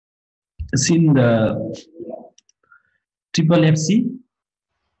seen the triple FC,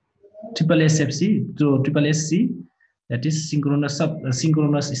 triple SFC to triple SC, that is synchronous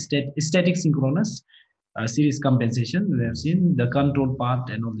static synchronous series compensation. We have seen the control part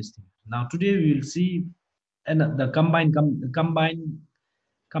and all these things. Now today we will see the combined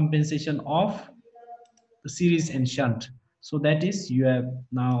compensation of the series and shunt. So that is, you have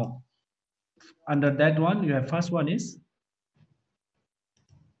now under that one, you have first one is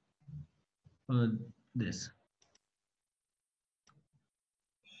this.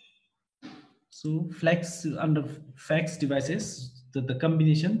 So flex, under flex devices, the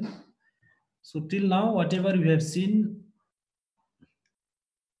combination. So till now, whatever you have seen,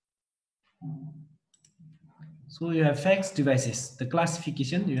 so you have flex devices, the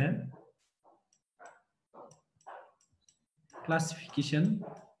classification you have. Classification,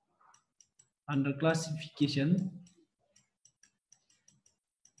 under classification,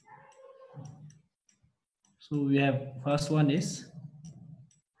 so we have first one is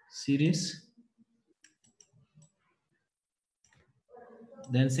series,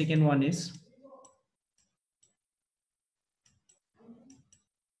 then second one is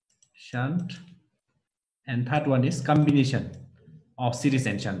shunt, and third one is combination of series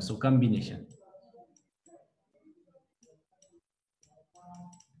and shunt. So combination.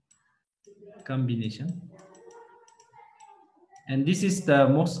 And this is the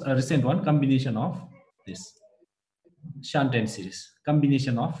most recent one, combination of this shunt and series,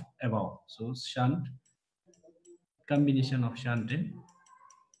 combination of above. So shunt, combination of shunt and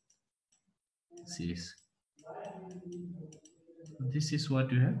series. This is what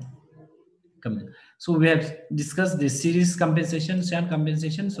you have. So we have discussed the series compensation, shunt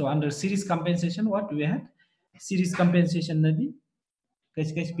compensation. So under series compensation, what we had? Series compensation nadi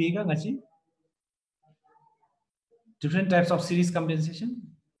kaisi piega ngachi? Different types of series compensation.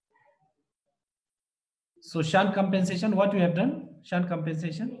 So shunt compensation, what we have done? Shunt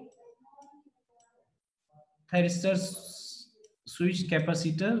compensation, thyristor switch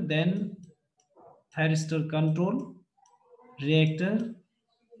capacitor, then thyristor control reactor.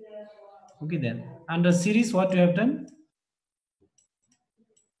 Okay, then under series, what we have done?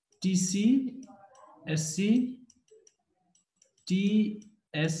 TC, SC,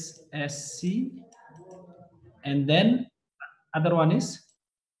 TSSC, and then other one is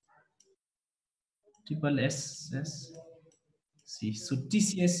triple SSC. So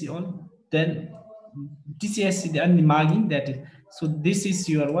TCSC on, then TCSC the only marking that is. So this is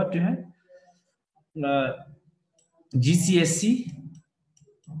your what you have? GCSC.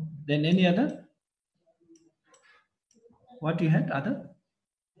 Then any other? What you had other?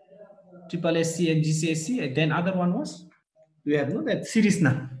 Triple SC and GCSC. Then other one was? We have no that series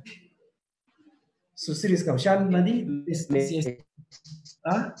now. So series come shunt nadi is TCSC.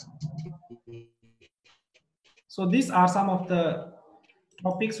 So these are some of the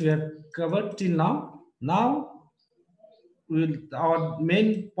topics we have covered till now. Now, our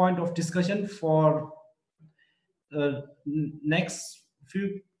main point of discussion for next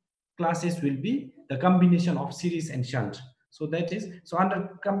few classes will be the combination of series and shunt. So that is, so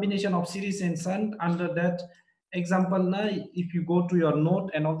under combination of series and shunt, under that example now, if you go to your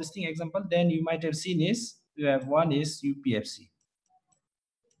note and all this thing example, then you might have seen is, you have one is UPFC.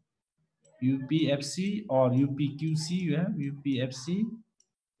 UPFC or UPQC, you have UPFC,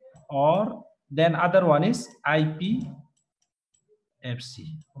 or then other one is IPFC.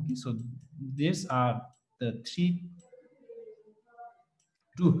 Okay, so these are the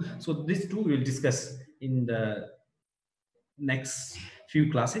two. So these two we'll discuss in the next few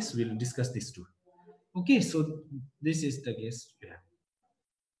classes. We'll discuss these two. Okay, so this is the case we have.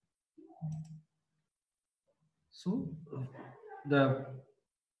 So the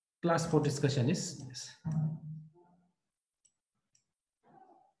class for discussion is this.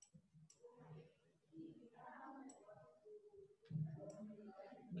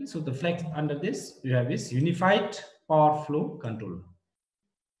 Okay, so the flex under this you have is unified power flow controller.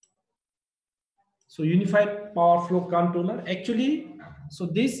 So unified power flow controller, actually, so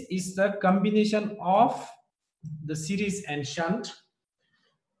this is the combination of the series and shunt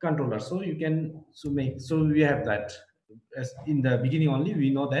controller. So you can so we have that as in the beginning only. We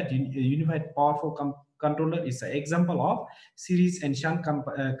know that unified power flow controller is an example of series and shunt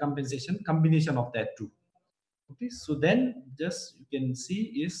compensation combination of that two. Okay, so then just you can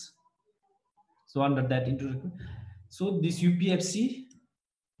see is, so under that introduction, so this UPFC,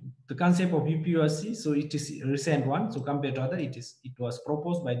 the concept of UPFC, so it is a recent one. So compared to other, it was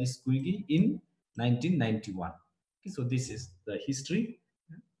proposed by this Guigi in 1991. Okay, so this is the history.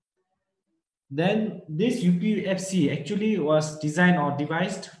 Then this UPFC actually was designed or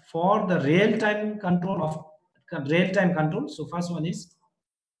devised for the real-time control of real-time control. So first one is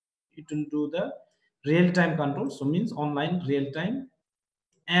it will do the real-time control, so means online real-time,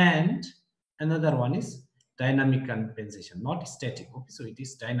 and another one is dynamic compensation, not static. Okay, so it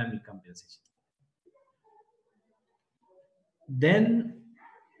is dynamic compensation. Then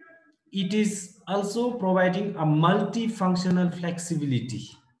it is also providing a multifunctional flexibility.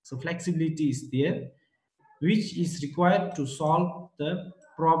 So flexibility is there, which is required to solve the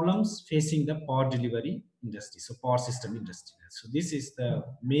problems facing the power delivery industry, so power system industry. So this is the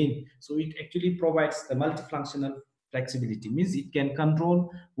main. So it actually provides the multifunctional flexibility, means it can control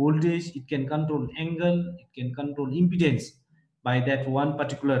voltage, it can control angle, it can control impedance by that one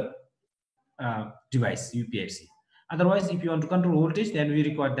particular device, UPFC. Otherwise, if you want to control voltage, then we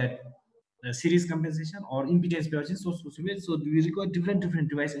require that series compensation or impedance purging. So we require different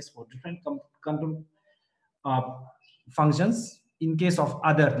devices for different control uh, functions in case of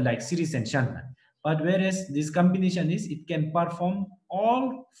other like series and shunt. But whereas this combination is, it can perform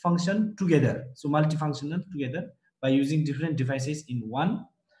all function together, so multifunctional together by using different devices in one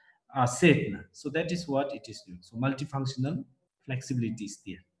set. So that is what it is doing. So multifunctional flexibility is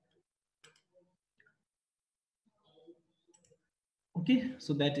there. Okay,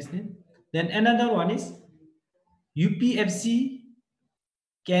 so that is it. Then another one is UPFC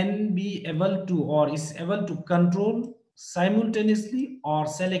can be able to or is able to control simultaneously or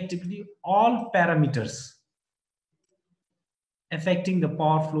selectively all parameters affecting the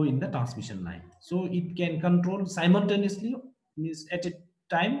power flow in the transmission line. So it can control simultaneously, means at a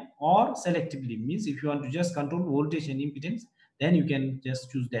time, or selectively, means if you want to just control voltage and impedance, then you can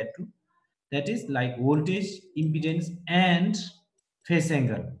just choose that too. That is like voltage, impedance, and phase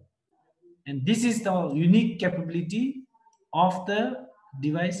angle. And this is the unique capability of the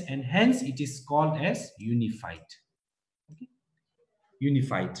device, and hence it is called as unified. Okay?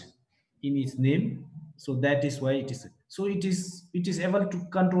 Unified in its name. So that is why it is. So it is able to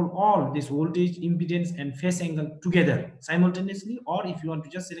control all this voltage, impedance, and phase angle together simultaneously. Or if you want to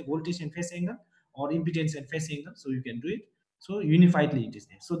just select voltage and phase angle, or impedance and phase angle, so you can do it. So unifiedly it is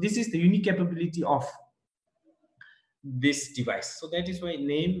there. So this is the unique capability of this device. So that is why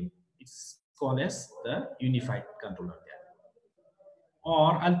name is called as the unified controller there.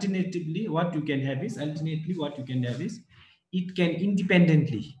 Or alternatively, what you can have is it can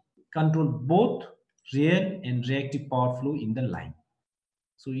independently control both real and reactive power flow in the line.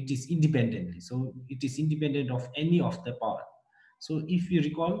 So it is independently. So it is independent of any of the power. So if you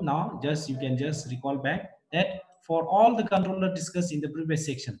recall now, you can just recall back that for all the controller discussed in the previous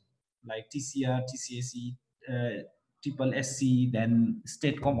section, like TCR, TCAC, triple SC, then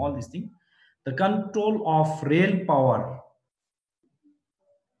Statecom, all these things, the control of rail power,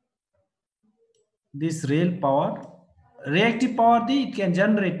 this rail power, reactive power, it can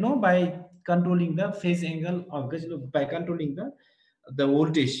generate no by controlling the phase angle or by controlling the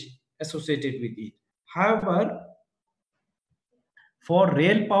voltage associated with it. However, for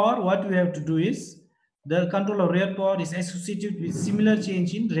rail power, what we have to do is the control of rail power is associated with similar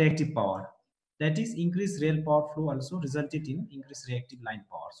change in reactive power. That is, increased rail power flow also resulted in increased reactive line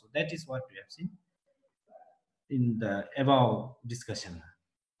power. So that is what we have seen in the above discussion.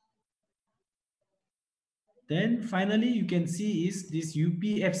 Then finally, you can see is this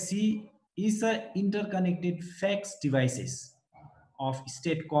UPFC is a interconnected fax devices of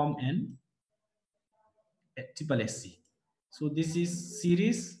Statecom and triple SC. So this is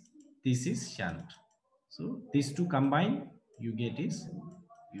series, this is shunt. So these two combined, you get is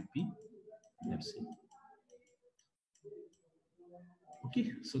UPFC.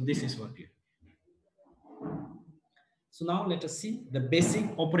 Okay, so this is what you. So now let us see the basic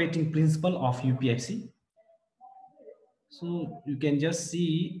operating principle of UPFC. So you can just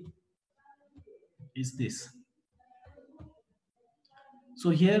see is this. So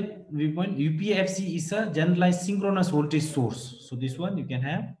here we point UPFC is a generalized synchronous voltage source. So this one you can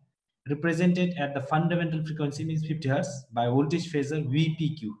have represented at the fundamental frequency, means 50 Hertz, by voltage phasor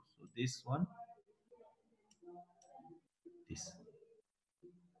VPQ. So this one, this.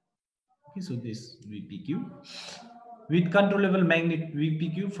 Okay, so this VPQ with controllable magnet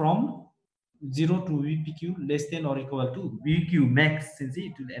VPQ from 0 to VPQ less than or equal to VQ max, since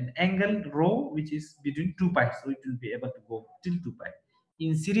it will an angle rho which is between 2 pi, so it will be able to go till 2 pi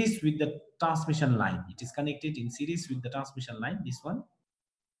in series with the transmission line. It is connected in series with the transmission line, this one,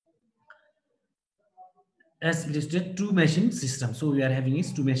 as listed two machine system. So we are having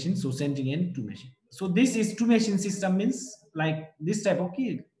is two machines, so sending in two machine. So this is two machine system, means like this type.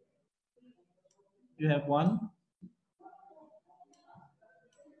 Okay, you have one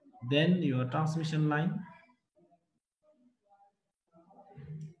then your transmission line.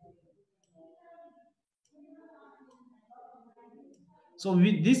 So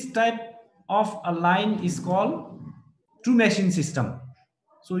with this type of a line is called two machine system.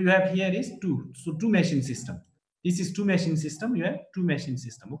 So you have here is two, so two machine system. This is two machine system. You have two machine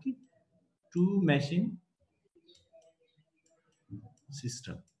system. Okay, two machine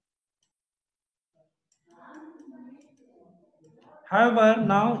system. However,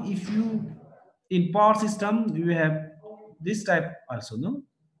 now if you in power system you have this type also, no,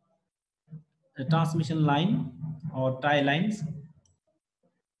 the transmission line or tie lines,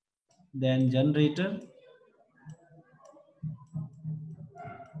 then generator,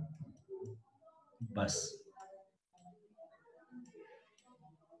 bus.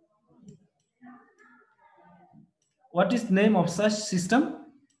 What is the name of such system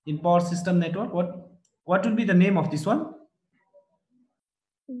in power system network? What will be the name of this one?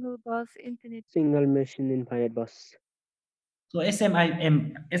 Single bus infinite. Single machine infinite bus. So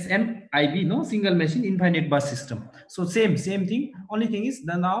SMIB, no, single machine infinite bus system. So same thing. Only thing is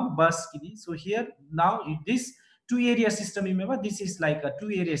the now bus. So here now this two area system. Remember, this is like a two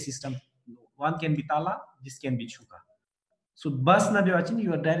area system. One can be Tala, this can be Chuka. So bus na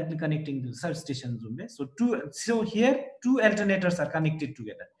you are directly connecting to substation Zumbe. So here two alternators are connected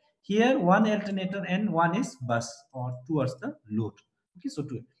together. Here one alternator and one is bus or towards the load. Okay, so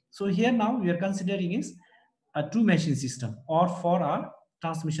two. So here now we are considering is a two machine system or for our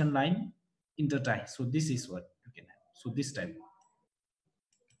transmission line intertie. So this is what you can have. So this type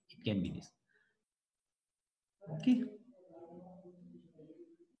it can be this. Okay.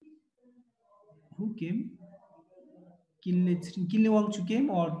 Who came? Kinle Wangchu came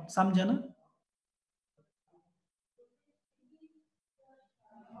or Samjana?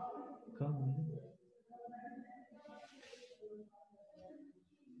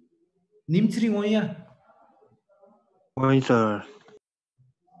 Nimchring Oya. Why, sir?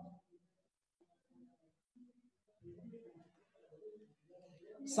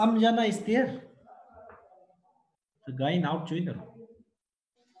 Samjana is there. The guy in out joiner.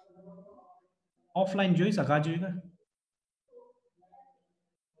 Offline join saka joiner.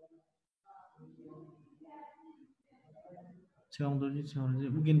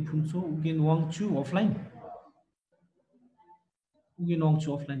 Again Punso, again Wangchu offline. Again Wangchu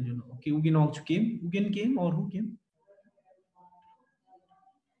offline joiner. Okay, again Wangchu came. Again came or who came?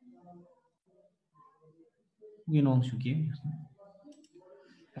 Again Wangchu came.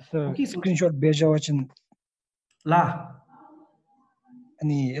 Okay, screenshot भेजावचन La.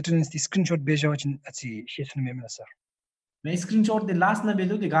 अनि attendance the screenshot भेजावचन अच्छी session में मेरा sir मैं screenshot the last na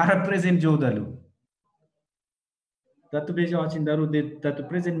bedu the gara present jo dalu. Tatu भेजावचन daru the tatu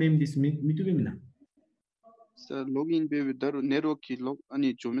present meme this mitu bemina. Sir, login पे दारू network की log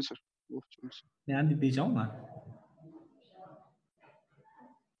अनि जोमे sir. Oh, जोमे sir. मैं आंधी भेजाऊंगा.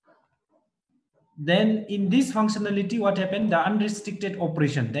 Then in this functionality, what happened? The unrestricted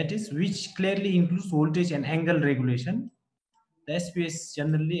operation, that is, which clearly includes voltage and angle regulation. The SPS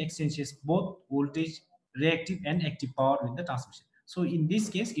generally exchanges both voltage, reactive and active power with the transmission. So in this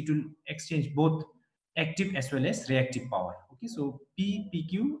case, it will exchange both active as well as reactive power. Okay, so P,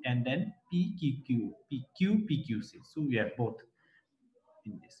 PQ and then PQQ, PQ, PQC. So we have both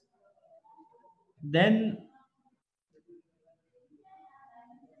in this. Then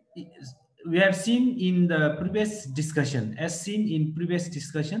we have seen in the previous discussion,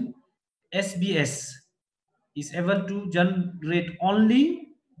 SBS is able to generate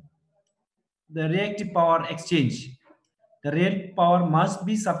only the reactive power exchange. The real power must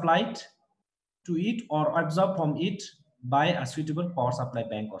be supplied to it or absorbed from it by a suitable power supply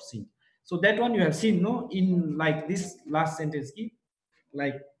bank or sink. So that one you have seen, no, in like this last sentence,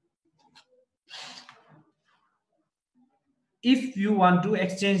 like if you want to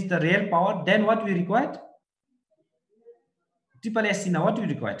exchange the real power, then what we require? Triple SC now, what we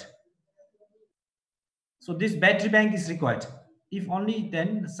require? So this battery bank is required. If only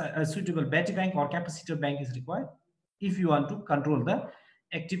then a suitable battery bank or capacitor bank is required if you want to control the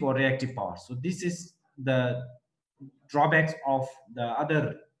active or reactive power. So this is the drawbacks of the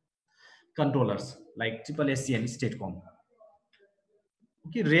other controllers like Triple SC and Statecom.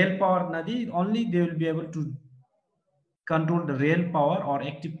 Okay, real power nadi only they will be able to control the real power or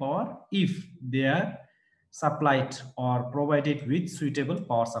active power if they are supplied or provided with suitable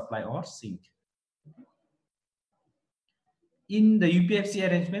power supply or sink. In the UPFC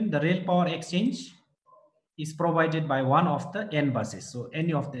arrangement, the real power exchange is provided by one of the N buses. So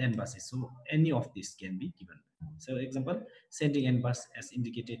any of the N buses. So any of this can be given. So example, sending N bus as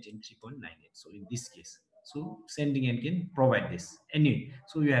indicated in 3.98. So in this case. So sending end can provide this anyway.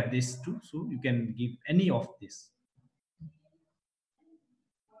 So you have this too. So you can give any of this.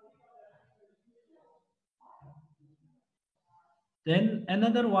 Then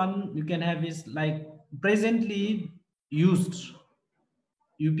another one you can have is like presently used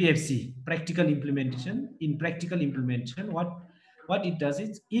UPFC practical implementation. In practical implementation, what it does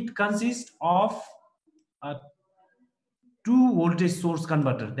is it consists of a 2 voltage source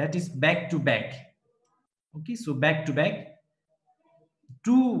converter, that is back to back. Okay, so back to back,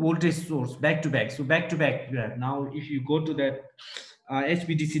 2 voltage source back to back. So back to back you have, now if you go to that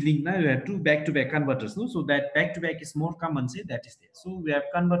HVDC link, now you have 2 back to back converters. No? So that back to back is more common, say that is there. So we have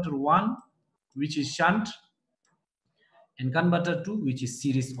converter 1 which is shunt, and converter 2 which is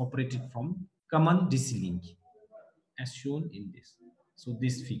series operated from common DC link as shown in this. So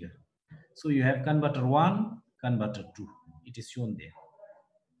this figure. So you have converter 1, converter 2, it is shown there.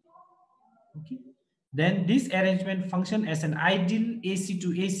 Okay. Then this arrangement function as an ideal AC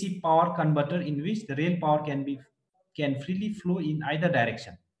to AC power converter in which the rail power can freely flow in either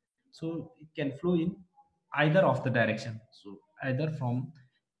direction. So it can flow in either of the direction. So either from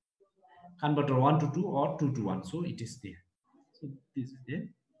converter 1 to 2 or 2 to 1. So it is there. So this is there.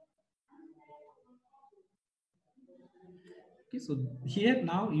 Okay, so here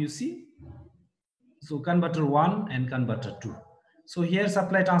now you see, so converter 1 and converter 2. So here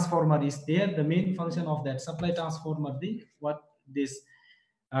supply transformer is there. The main function of that supply transformer, what this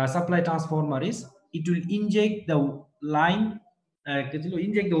supply transformer is, it will inject the line,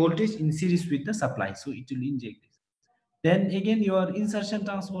 inject the voltage in series with the supply. So it will inject this. Then again your insertion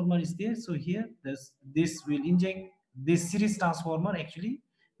transformer is there. So here this will inject, this series transformer actually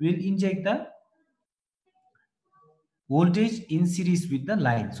will inject the voltage in series with the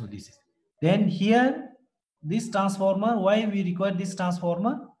line. So this is, then here this transformer, why we require this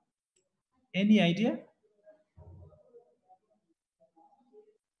transformer? Any idea?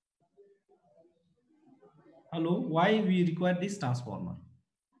 Hello, why we require this transformer?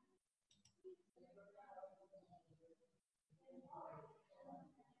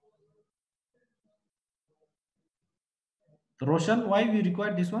 Roshan, why we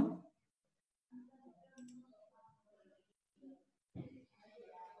require this one?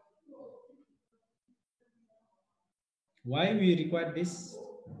 Why we require this?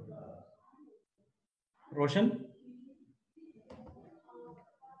 Roshan?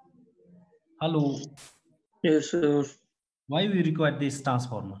 Hello. Yes, sir. Why we require this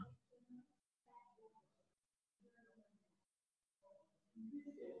transformer?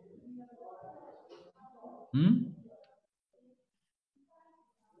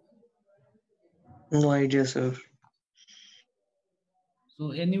 No idea, sir.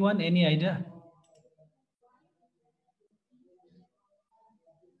 So anyone, any idea?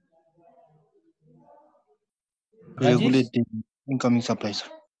 Regulate Rajesh? the incoming supply, sir.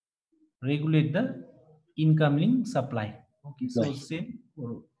 Regulate the incoming supply. Okay, so Right. same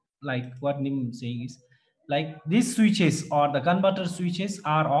like what Nim is saying is, like these switches or the converter switches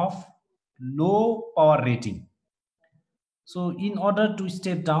are of low power rating. So in order to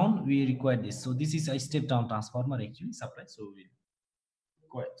step down, we require this. So this is a step down transformer actually supply. So we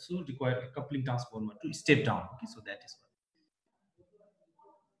require a coupling transformer to step down. Okay, so that is what.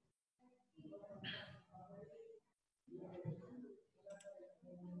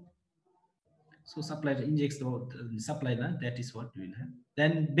 So supply injects the supply, that is what we will have.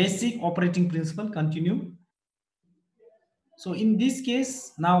 Then basic operating principle continue. So in this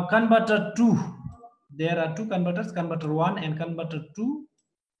case, now converter 2, there are 2 converters, converter 1 and converter 2.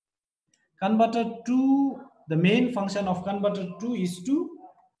 Converter 2, the main function of converter 2 is to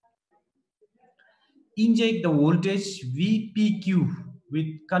inject the voltage VPQ with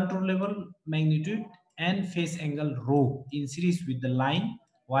controllable magnitude and phase angle rho in series with the line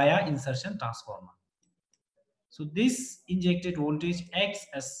via insertion transformer. So this injected voltage acts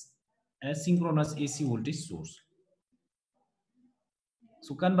as a synchronous AC voltage source.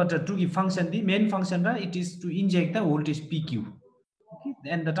 So converter 2 function, the main function, it is to inject the voltage PQ. Okay,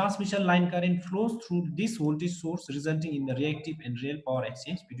 and the transmission line current flows through this voltage source, resulting in the reactive and real power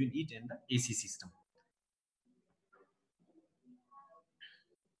exchange between it and the AC system.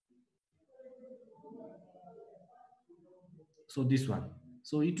 So this one,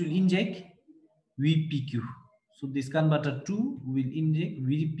 so it will inject VPQ. So this converter 2 will inject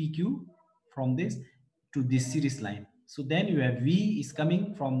VPQ from this to this series line. So then you have V is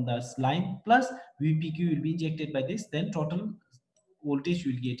coming from this line plus VPQ will be injected by this. Then total voltage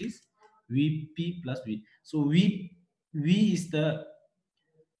you will get is VP plus V. So V is the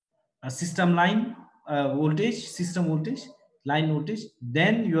system line voltage, system voltage, line voltage.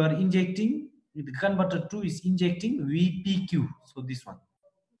 Then you are injecting the converter 2 is injecting VPQ, so this one,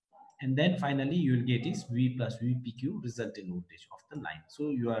 and then finally you will get is V plus VPQ resultant voltage of the line. So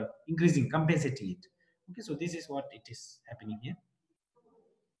you are increasing, compensating it. Okay, so this is what it is happening here.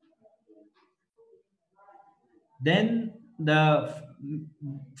 Then the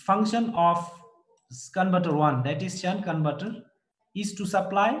function of converter 1, that is shunt converter, is to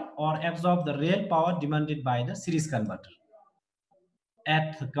supply or absorb the real power demanded by the series converter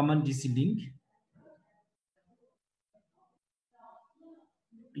at the common DC link.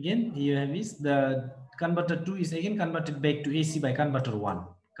 Again, here you have is the converter 2 is again converted back to AC by converter 1,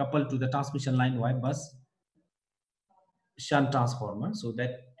 coupled to the transmission line Y bus shunt transformer, so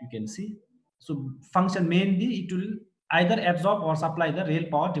that you can see. So function mainly it will either absorb or supply the real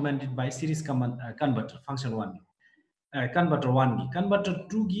power demanded by series converter function 1. Converter 1G. Converter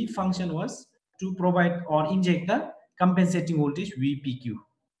 2G function was to provide or inject the compensating voltage VPQ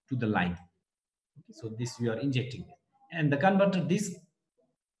to the line. Okay, so this we are injecting, and the converter, this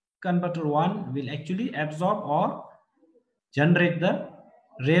converter 1 will actually absorb or generate the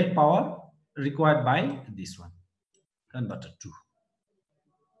real power required by this one, converter 2.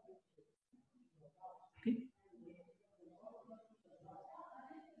 Okay.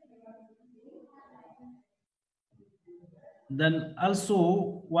 Then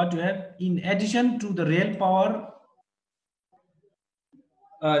also what you have, in addition to the real power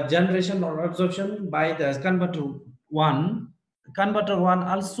generation or absorption by the converter 1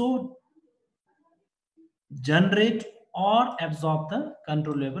 also generate or absorb the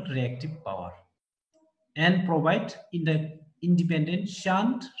controllable reactive power and provide in the independent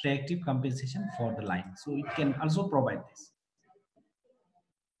shunt reactive compensation for the line. So it can also provide this.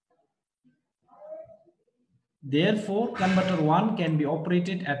 Therefore, converter 1 can be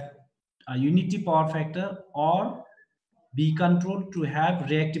operated at a unity power factor or be controlled to have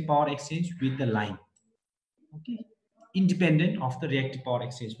reactive power exchange with the line. Okay, independent of the reactive power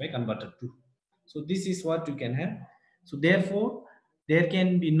exchange by converter 2. So this is what you can have. So therefore, there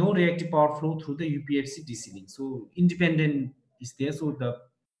can be no reactive power flow through the UPFC DC link. So independent is there. So the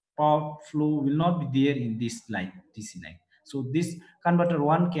power flow will not be there in this line, DC line. So this converter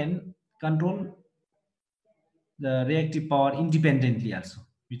 1 can control the reactive power independently also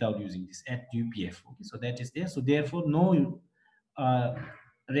without using this at UPF. Okay, so that is there. So therefore, no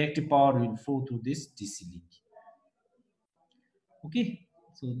reactive power will flow through this DC link. Okay,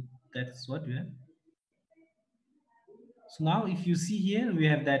 so that's what we have. So now if you see here, we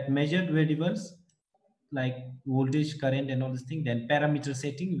have that measured variables like voltage, current, and all this thing. Then parameter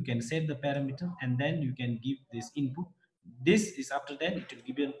setting, you can set the parameter and then you can give this input. This is after that it will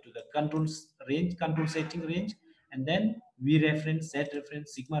give you to the controls range, control setting range, and then V reference, Z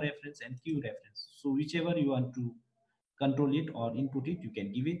reference, sigma reference, and Q reference. So whichever you want to control it or input it, you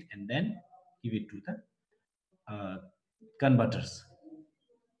can give it and then give it to the converters.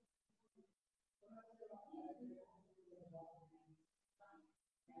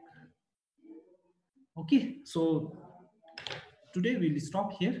 Okay, so today we'll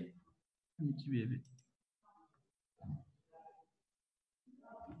stop here.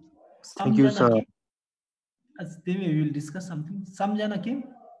 Thank you, sir. We will discuss something. Samjana came.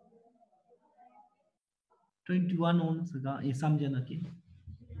 21 ohms. Samjana came.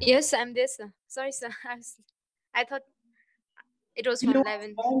 Yes, I'm there, sir. Sorry, sir. I thought it was from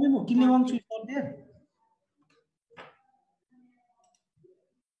 11. Kilowang is not there.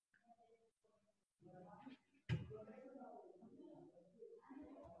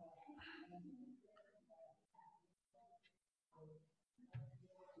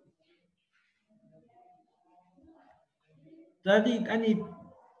 Tadi ani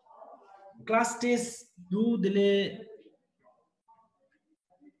class test do dele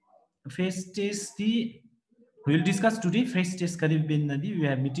face test we will discuss today. Face test Garib bin Nadi, we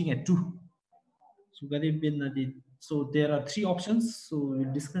have meeting at 2. So Garib bin Nadi. So there are 3 options. So we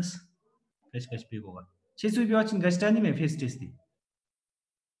will discuss. Chesu be watching Gastani me face test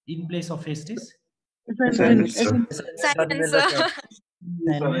in place of face test. Assignment, sir.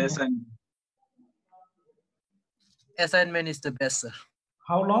 Assignment is the best, sir.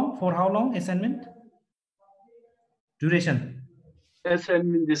 How long? For how long assignment? Duration.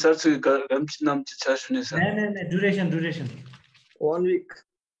 Assignment research Duration. 1 week.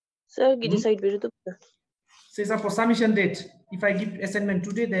 Sir, decide Say suppose submission date. If I give assignment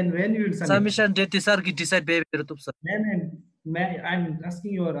today, then when you will submit? Submission date is sir decide sir. I'm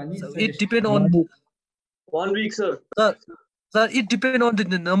asking you. It depends on 1 week, sir. Sir, it depends on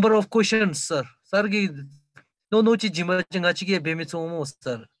the number of questions, sir. Sir, no chi jima ngachi ke bemi chomo,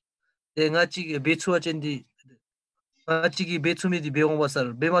 sir. Ngachi bechu achendi ngachigi betsumi di beongwa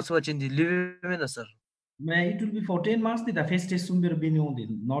sir bemaswa chindi livemena sir. It will be for 10 marks. The face test sumber bini only,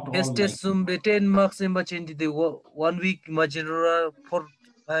 not all. Test Like. sumbe 10 marks imba chindi the 1 week majinura for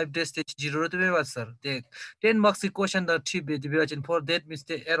 5 days stage 0 to be sir. The 10 marks question that three be the for that means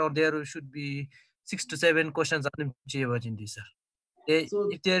the around there should be 6 to 7 questions on chindi sir. So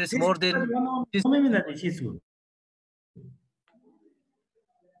if there is more than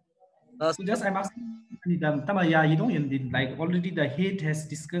so just I'm asking Tama, yeah, you know, like already the head has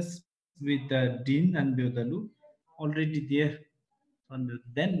discussed with the dean and the Lu already there, and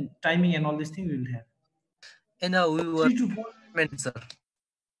then timing and all these things we will have. And now we were 3 to 4 sir.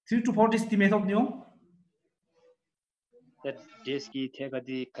 3 to 4 is the method new. That deski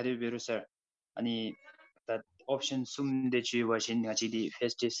tegadi kariberu sir. Ani that option sum de chi washin ngachidi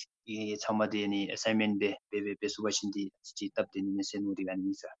face test I chamadi ni assignment de bebe besu washin di chi tap de ni senuri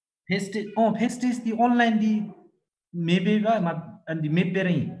gani sir. Face test the online the maybe and the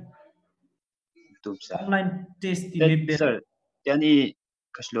maybe online test the maybe. Sir, yani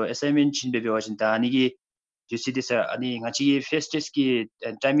kaslo assignment chin bebe washin ta anigi you see this ani ngachi face test ki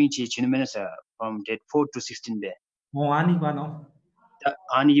timing chi chinumena sir from date 4 to 16 be. Ani ba no.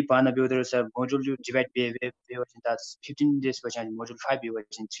 Ani pana builder sir module you divide be washin ta 15 days washin module 5 be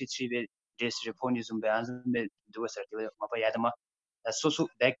washin 3 days reponism be answer be do sir mapa yadama so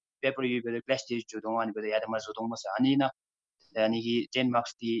back paper you be class stage jo dong ani be yadama so dong mas ani na ani ki 10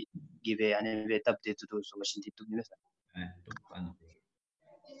 marks di give ani be tap de to do so washin ti tu ni sir.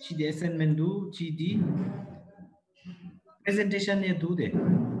 She the assignment do, she the presentation ye do de.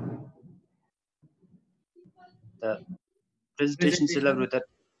 The presentation syllabus that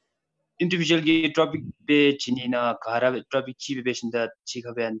individual ki topic be chinina kara topic chi be shinda chi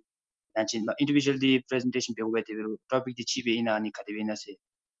khaben nanchin individual di presentation be wete topic di chi be ina ani khade na se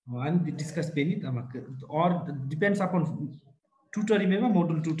And we discuss benit or depends upon tutor remember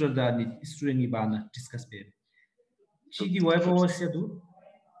module tutor the student ibana discuss be. She the web was do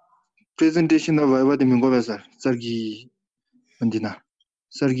presentation of Viva the Mingo sir. Sergi Mandina.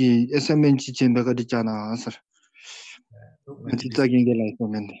 Sergi SMN Chichin di Chana sir. Tagging the life of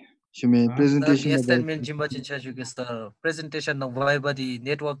Mendy. She may presentation of assignment jimbachi chajuke sir presentation of viva the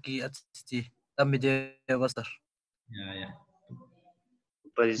network ki ati tamide was sir. Yeah.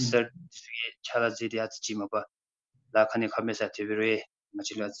 but sir chala ji dia chi ma ba la khane khame sa te bere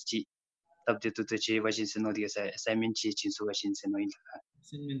machila chi tab de tu chi washin se no dia sa assignment chi chin su washin se no in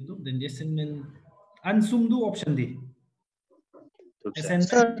assignment to then assignment unsum do option di.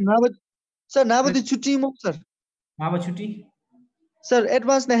 Sir, now the chutti mo sir. Maba chutti. Sir,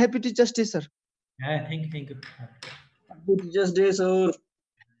 advance na happy teachers day sir. Yeah, thank you. Happy Teachers Day, sir.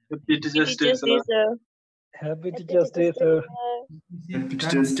 Happy Teachers Day, sir. Happy Teachers Day, sir. Happy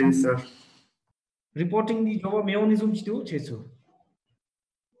Teachers Day, sir. Reporting the job meonism chitu chesu.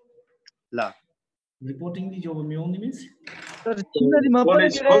 La. Reporting the job meoni means. Sir,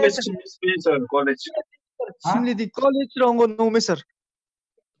 College sir, college. Simli the college wrong no me sir.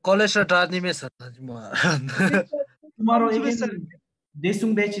 College ratni me sir. Tomorrow again,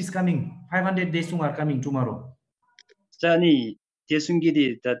 Desung batch is coming. 500 Desung are coming tomorrow. Sani Desung gi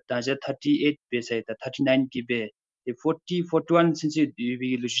di that 38 be say the 39 ki be the 40 41 since you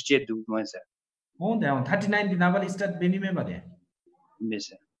be luche do no sir. Oh, down 39 the naval start beni me bade. Yes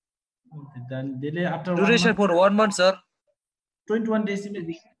sir. Then delay after duration for 1 month sir. 21 days.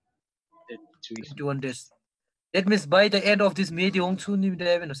 21 days. That means by the end of this May the ong soon you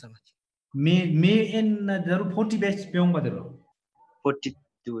have no sir. May in the 40 batch peong badero.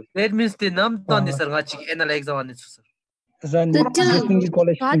 42. That means the nam ton sir ngachi enal exam on sir.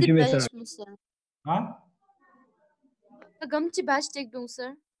 College sir. Huh? The Gamchi batch take do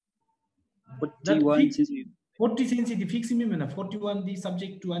sir. 41 since you 40 since the fixing me 41 the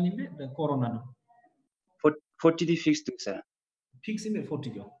subject to anime the corona. 40 the fixed sir. Fixing me 40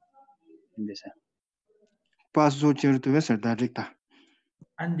 jo. Yes sir. Pass so chair to sir directa.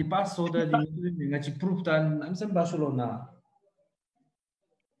 And the pass so the ngachi proof tan I'm some Barcelona.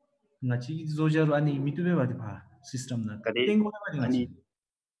 Ngachi zojar ani mitube ba the system na. Tengo ba ngachi.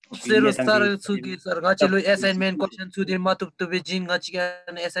 Zero star sugi sir ngachi lo assignment question to the matup to be jin ngachi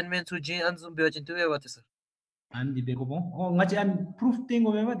assignment to jin anzum be jin to be what sir. And the beko oh ngachi and proof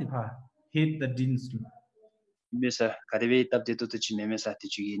tengo ba the pa hate the deans. Yes sir. Karibe tab de to chi me sa ti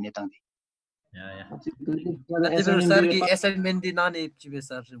chi ne tang di. Yeah. Sir ki assignment di nani chibe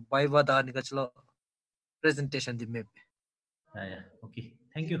sir viva da ni kachlo presentation di map. Yeah. Okay.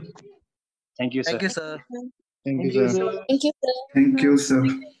 Thank you. Thank you sir. Thank you sir. Thank you, sir. Thank you, sir. Thank you, sir.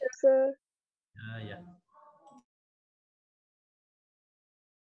 Yeah.